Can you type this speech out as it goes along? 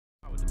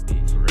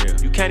bitch. For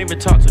real. You can't even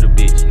talk to the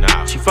bitch.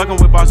 Nah. She fucking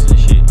with bosses and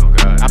shit. Oh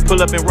god. I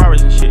pull up in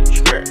Rarers and shit.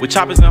 Sure. With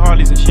choppers and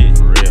Harleys and shit.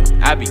 For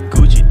real. I be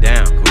Gucci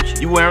down.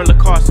 Gucci. You wearing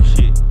Lacoste and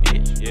shit,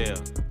 bitch. Yeah.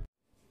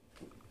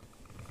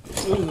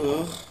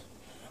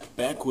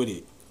 Back with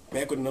it.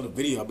 Back with another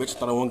video. I bet you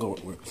thought I wasn't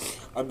gonna.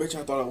 I bet you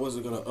I thought I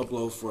wasn't gonna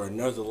upload for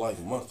another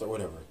month or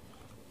whatever.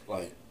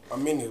 Like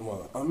I'm in it,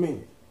 man. I'm in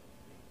it.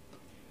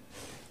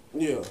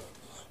 Yeah.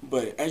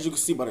 But as you can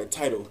see by the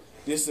title,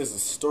 this is a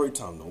story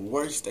time. The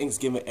worst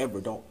Thanksgiving ever.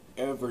 Don't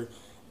ever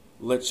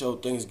let your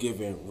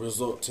Thanksgiving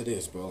result to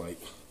this, bro. Like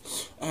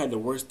I had the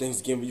worst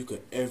Thanksgiving you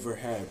could ever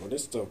have, bro.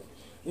 This stuff.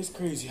 It's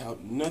crazy how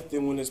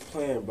nothing when it's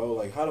planned, bro.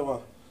 Like how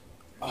do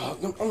I'm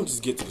gonna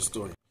just get to the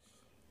story.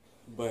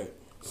 But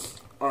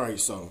alright,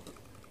 so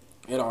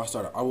it all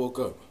started. I woke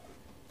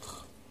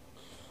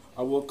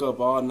up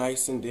all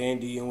nice and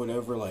dandy and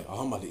whatever, like,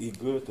 oh, I'm about to eat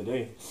good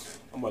today.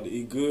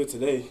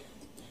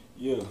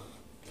 Yeah.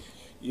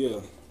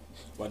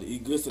 About to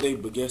eat good today,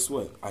 but guess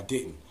what? I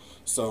didn't.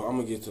 So I'm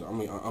gonna get to I'm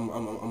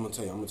gonna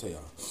tell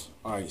y'all.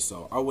 Alright,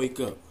 so I wake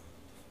up.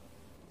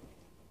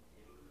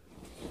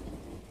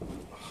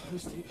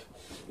 This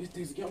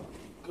Thanksgiving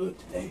good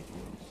today.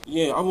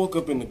 Yeah, I woke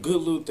up in the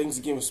good little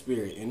Thanksgiving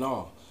spirit and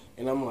all.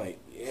 And I'm like,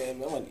 yeah,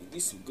 man, I'm gonna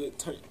eat some good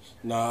turkey.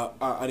 Nah,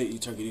 I didn't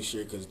eat turkey this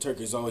year because the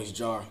turkey is always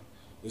jar.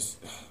 It's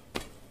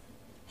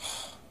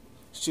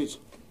shit.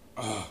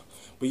 But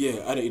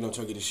yeah, I didn't eat no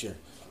turkey this year.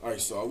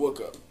 Alright, so I woke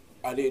up.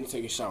 I didn't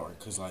take a shower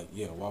because, like,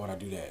 yeah, why would I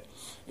do that?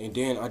 And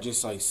then I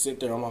just, like, sit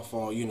there on my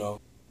phone, you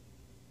know.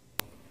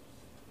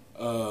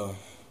 I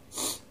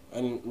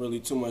didn't really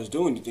too much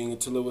do anything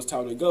until it was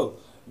time to go.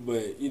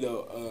 But, you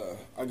know,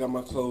 I got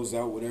my clothes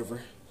out,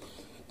 whatever.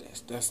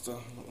 That's the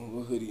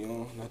little hoodie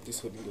on, not this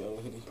hoodie, the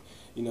other hoodie,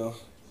 you know.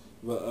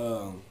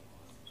 But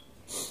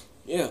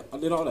yeah, I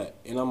did all that,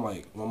 and I'm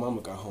like, my mama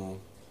got home,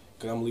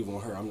 cause I'm leaving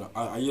with her.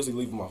 I usually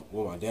leave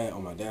with my dad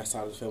on my dad's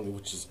side of the family,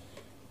 which is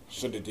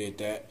should have did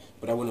that,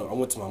 but I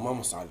went to my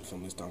mama's side of the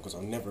family this time, cause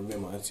I never met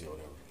my auntie or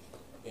whatever.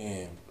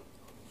 And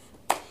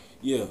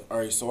yeah, all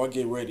right, so I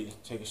get ready,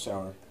 take a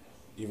shower,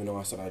 even though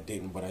I said I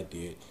didn't, but I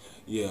did.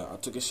 Yeah, I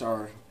took a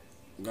shower,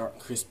 got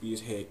crispy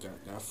as heck,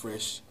 got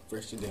fresh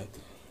to death.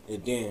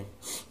 And then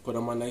put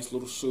on my nice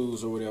little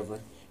shoes or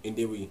whatever, and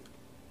then we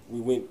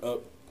went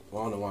up.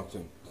 Well, I don't know why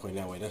I'm pointing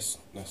that way. That's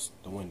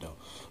the window.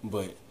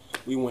 But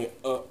we went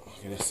up.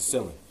 Okay, that's the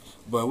ceiling.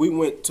 But we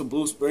went to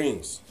Blue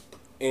Springs,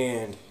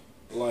 and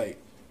like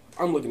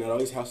I'm looking at all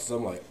these houses.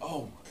 I'm like,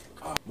 oh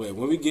my god. But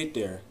when we get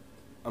there,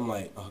 I'm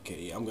like,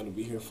 okay, yeah, I'm gonna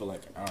be here for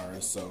like an hour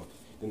or so.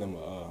 Then I'm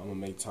gonna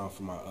make time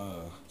for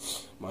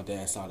my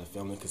dad's side of the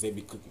family because they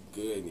be cooking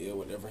good. Yeah,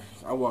 whatever.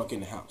 I walk in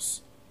the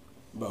house,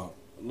 bro.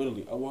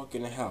 Literally, I walk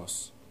in the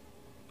house.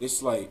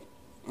 It's like,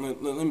 let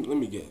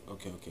me get.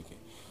 Okay.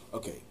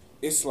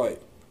 It's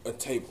like a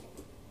table,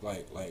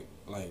 like a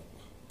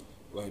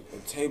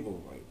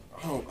table, like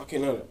I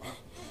can't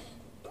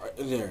right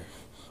there,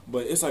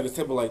 but it's like a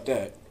table like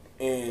that,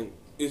 and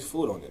it's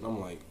food on it. And I'm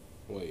like,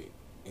 wait,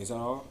 is that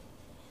all?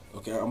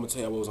 Okay, I'm gonna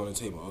tell you what was on the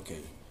table.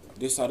 Okay,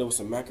 this side there was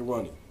some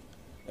macaroni.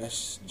 That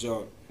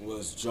junk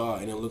was jar,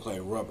 and it looked like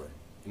rubber,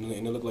 and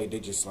it looked like they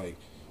just like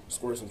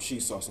squirted some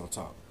cheese sauce on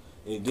top.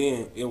 And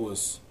then it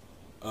was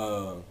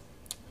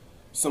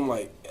some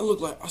like it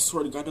looked like, I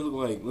swear to God, it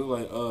looked like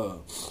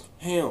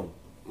ham,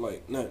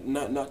 like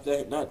not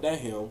that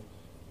ham,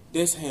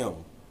 this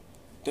ham,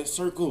 that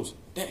circles,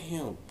 that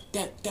ham,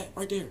 that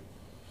right there.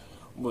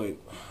 But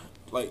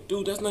like,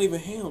 dude, that's not even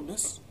ham.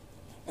 That's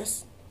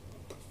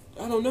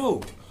I don't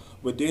know.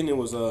 But then it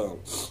was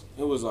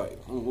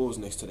like, what was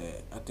next to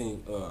that? I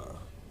think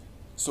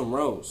some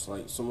rolls,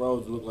 like some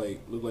rolls look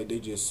like they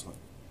just.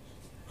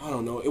 I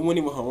don't know. It wasn't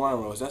even Hawaiian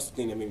rolls. That's the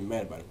thing that made me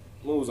mad about it.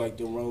 One was like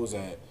them rolls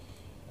at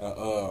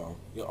all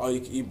you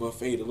can eat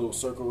buffet, the little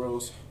circle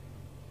rolls.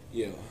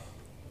 Yeah,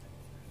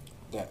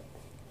 that.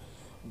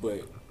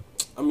 But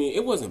I mean,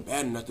 it wasn't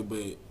bad or nothing.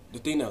 But the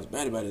thing that was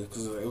bad about it is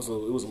because it was a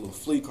little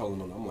flea crawling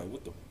on it. I'm like,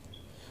 what the?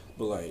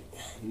 But like,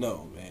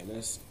 no, man,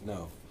 that's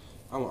no.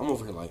 I'm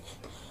over here like,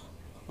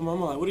 I'm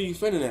like, what are you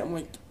offended at? I'm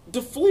like,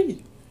 the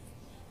flea.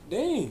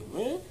 Dang,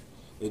 man.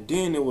 And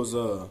then there was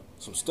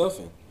some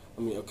stuffing.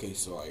 I mean, okay,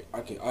 so like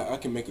I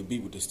can make a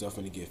beat with this stuff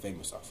and to get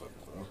famous off of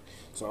it, bro.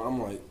 So I'm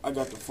like, I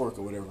got the fork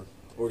or whatever,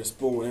 or the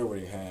spoon, whatever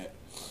they had.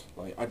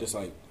 Like I just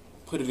like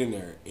put it in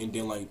there, and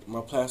then like my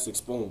plastic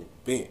spoon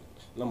bent,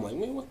 and I'm like,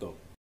 man,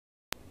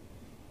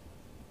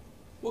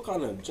 what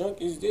kind of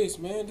junk is this,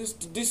 man?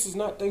 This is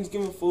not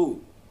Thanksgiving food.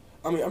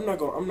 I mean, I'm not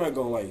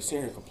gonna like sit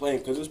here and complain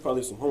because there's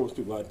probably some homeless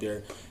people out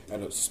there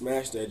that'll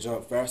smash that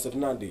junk faster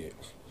than I did.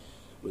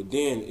 But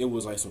then it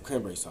was like some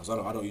cranberry sauce. I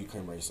don't eat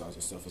cranberry sauce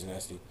and stuff. It's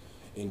nasty.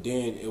 And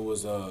then it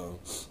was,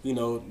 you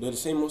know, the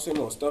same old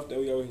stuff that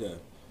we always have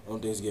on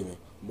Thanksgiving.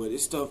 But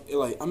it's stuff,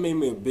 I made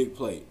me a big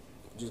plate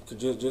just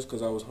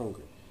because I was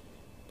hungry.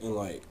 And,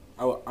 like,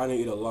 I didn't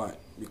eat a lot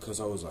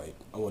because I was like,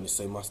 I wanted to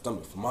save my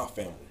stomach for my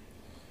family.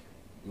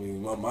 I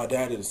mean, my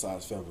dad did the side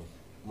of the family.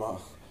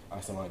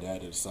 I said my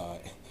dad did the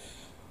side.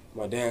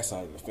 My dad's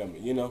side of the family,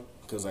 you know?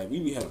 Cause like we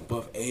be having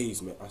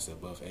buffets, man. I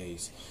said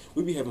buffets.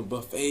 We be having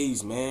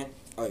buffets, man.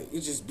 Like it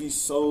just be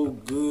so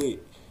good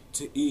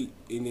to eat,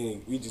 and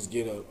then we just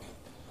get up.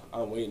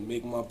 I'm waiting,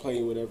 make my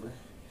plate, whatever.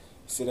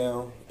 Sit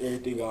down,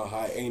 everything all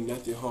hot. Ain't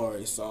nothing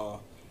hard. It's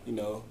all, you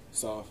know,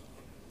 soft.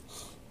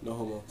 No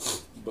homo.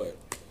 But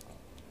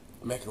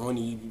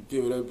macaroni, you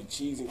peel it up, the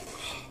cheese, and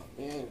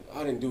man,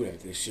 I didn't do that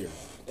this year.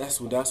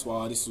 That's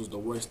why this was the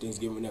worst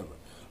Thanksgiving ever.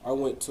 I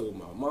went to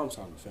my mom's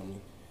side of the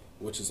family,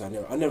 which is I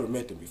never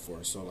met them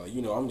before. So like,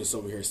 you know, I'm just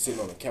over here sitting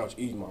on the couch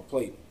eating my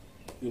plate,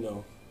 you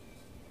know,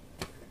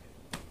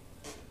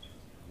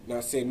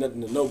 not saying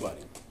nothing to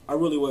nobody. I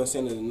really wasn't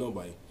saying nothing to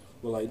nobody.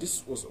 But like,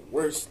 this was the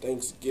worst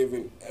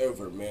Thanksgiving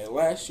ever, man.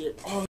 Last year,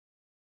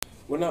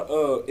 when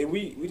and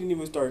we didn't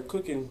even start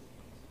cooking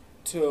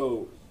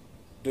till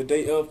the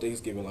day of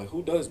Thanksgiving. Like,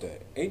 who does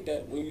that? Ain't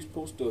that when you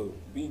supposed to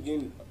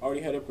be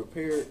already had it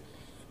prepared,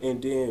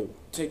 and then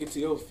take it to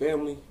your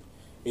family,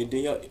 and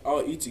then y'all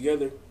all eat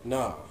together?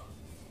 Nah,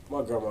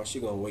 my grandma, she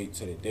gonna wait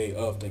till the day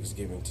of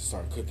Thanksgiving to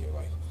start cooking.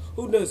 Like,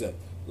 who does that?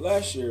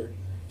 Last year,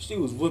 she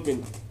was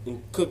whipping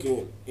and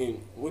cooking and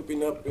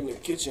whipping up in the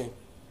kitchen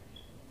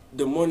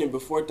the morning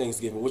before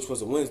Thanksgiving, which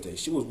was a Wednesday.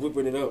 She was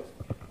whipping it up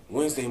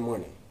Wednesday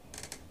morning,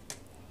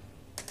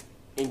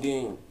 and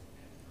then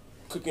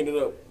cooking it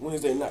up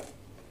Wednesday night.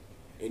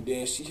 And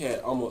then she had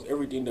almost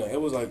everything done. It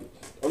was like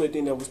the only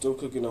thing that was still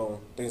cooking on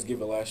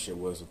Thanksgiving last year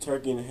was a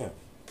turkey and a ham.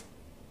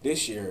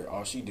 This year,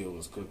 all she did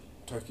was cook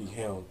turkey,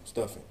 ham,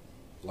 stuffing.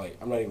 Like,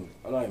 I'm not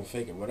even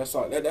faking, but that's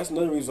all. That's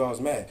another reason I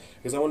was mad,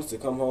 because I wanted to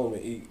come home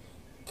and eat.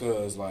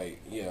 Cause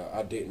like, yeah,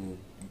 I didn't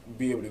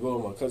be able to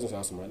go to my cousin's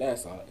house on my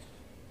dad's side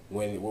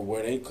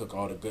where they cook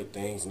all the good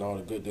things and all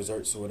the good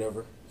desserts or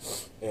whatever.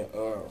 And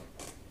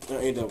I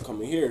ended up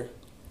coming here.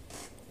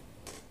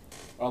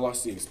 All I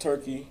see is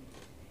turkey,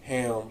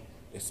 ham,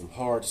 and some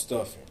hard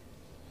stuffing.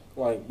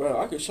 Like, bro,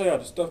 I could show y'all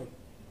the stuffing.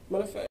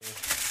 Matter of fact, this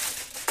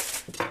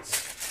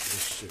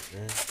shit,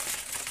 man.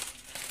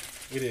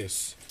 Look at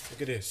this.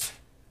 Look at this.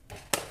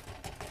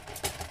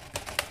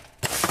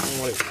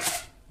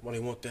 Why they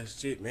want that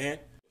shit, man?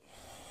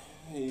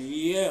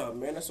 Yeah,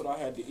 man, that's what I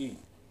had to eat.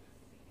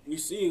 You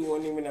see, it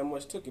wasn't even that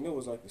much cooking. It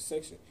was like a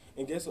section.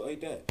 And guess who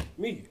ate that?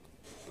 Me.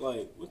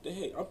 Like, what the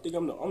heck? I think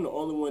I'm the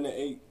only one that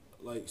ate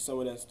like some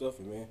of that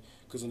stuffing, man.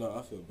 Cause you know,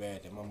 I feel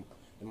bad that my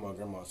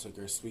grandma took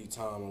her sweet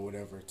time or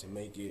whatever to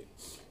make it,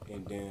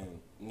 and then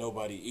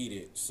nobody eat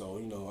it. So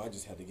you know, I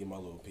just had to get my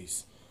little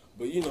piece.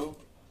 But you know,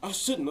 I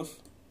shouldn't have,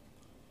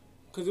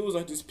 cause it was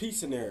like this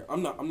piece in there.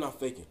 I'm not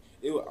faking.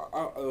 It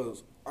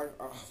was,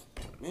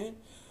 man,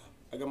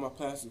 I got my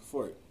plastic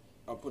fork.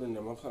 I put in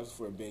there my plastic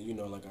fork bin, you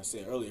know, like I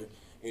said earlier,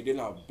 and then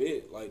I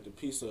bit like the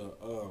piece of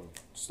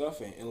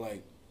stuffing, and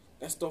like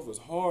that stuff was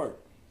hard.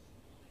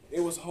 It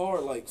was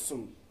hard like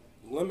some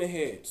lemon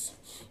heads,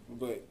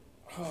 but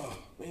oh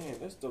man,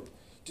 that stuff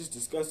just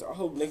disgusting. I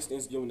hope next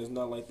Thanksgiving is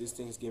not like this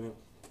Thanksgiving.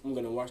 I'm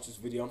gonna watch this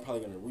video. I'm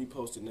probably gonna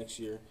repost it next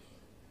year,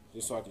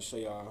 just so I can show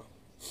y'all.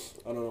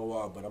 I don't know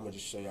why, but I'm gonna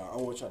just show y'all. I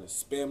want y'all to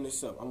spam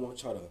this up. I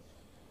want y'all to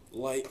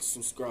like,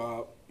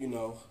 subscribe, you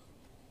know.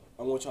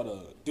 I want y'all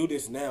to do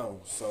this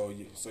now, so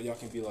y'all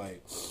can be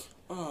like,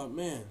 oh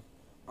man,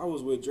 I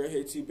was with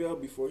Drehead T Bell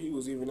before he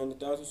was even at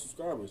 1,000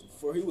 subscribers,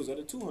 before he was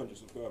at 200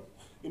 subscribers.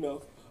 You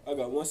know, I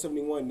got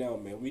 171 now,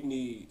 man. We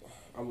need.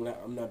 I'm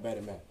not bad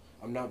at math.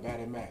 I'm not bad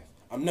at math.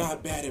 I'm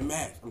not bad at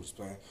math. I'm just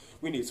playing.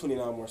 We need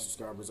 29 more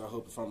subscribers. I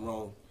hope if I'm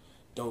wrong,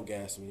 don't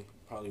gas me.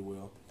 Probably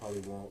will.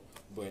 Probably won't.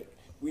 But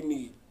we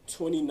need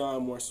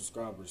 29 more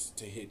subscribers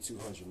to hit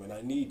 200, man.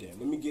 I need that.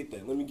 Let me get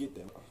that.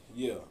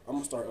 Yeah, I'm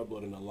gonna start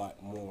uploading a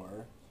lot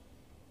more.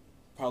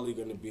 Probably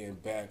gonna be in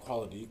bad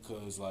quality,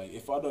 cause like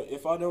if I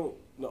don't,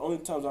 the only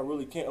times I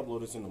really can't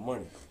upload is in the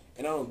morning,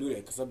 and I don't do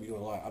that cause I be doing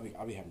a lot. I be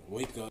having to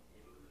wake up,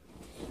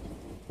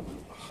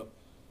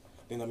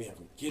 then I be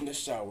having to get in the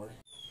shower.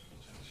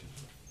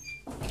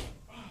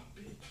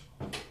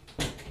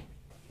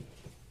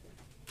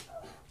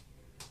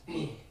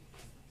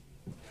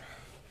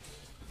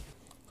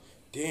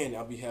 Then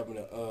I'll be having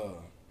to,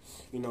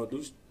 you know,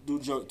 do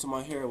junk to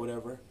my hair or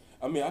whatever.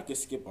 I mean, I could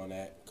skip on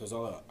that because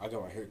I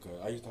got my hair cut.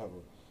 I used to have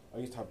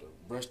to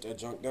brush that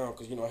junk down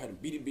because you know I had to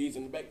beady beads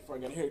in the back before I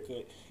got a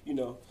haircut. You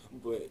know,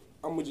 but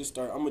I'm gonna just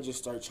start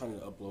trying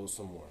to upload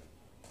some more.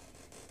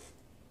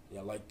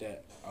 Y'all like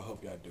that? I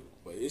hope y'all do.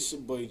 But it's your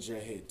boy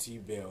Drehead T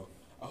Bell.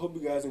 I hope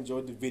you guys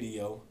enjoyed the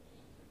video.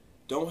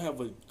 Don't have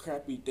a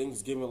crappy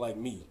Thanksgiving like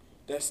me.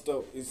 That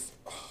stuff is,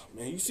 oh,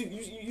 man. You see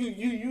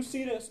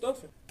that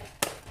stuff?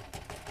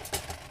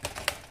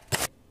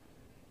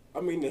 I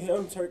mean, the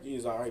ham turkey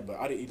is alright, but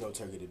I didn't eat no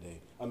turkey today.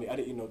 I mean, I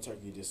didn't eat no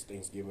turkey this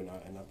Thanksgiving,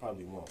 and I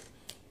probably won't.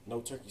 No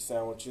turkey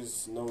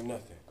sandwiches, no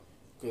nothing.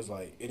 Because,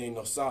 like, it ain't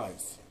no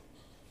sides.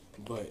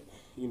 But,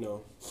 you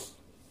know,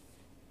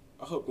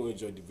 I hope you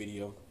enjoyed the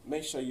video.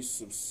 Make sure you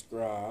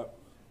subscribe.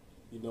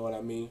 You know what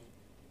I mean?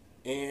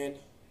 And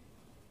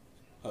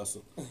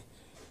hustle.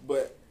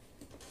 But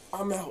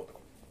I'm out.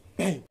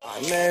 Bang.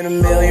 I made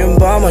 $1 million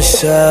by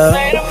myself.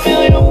 I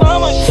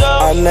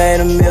made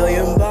 $1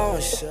 million by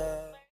myself.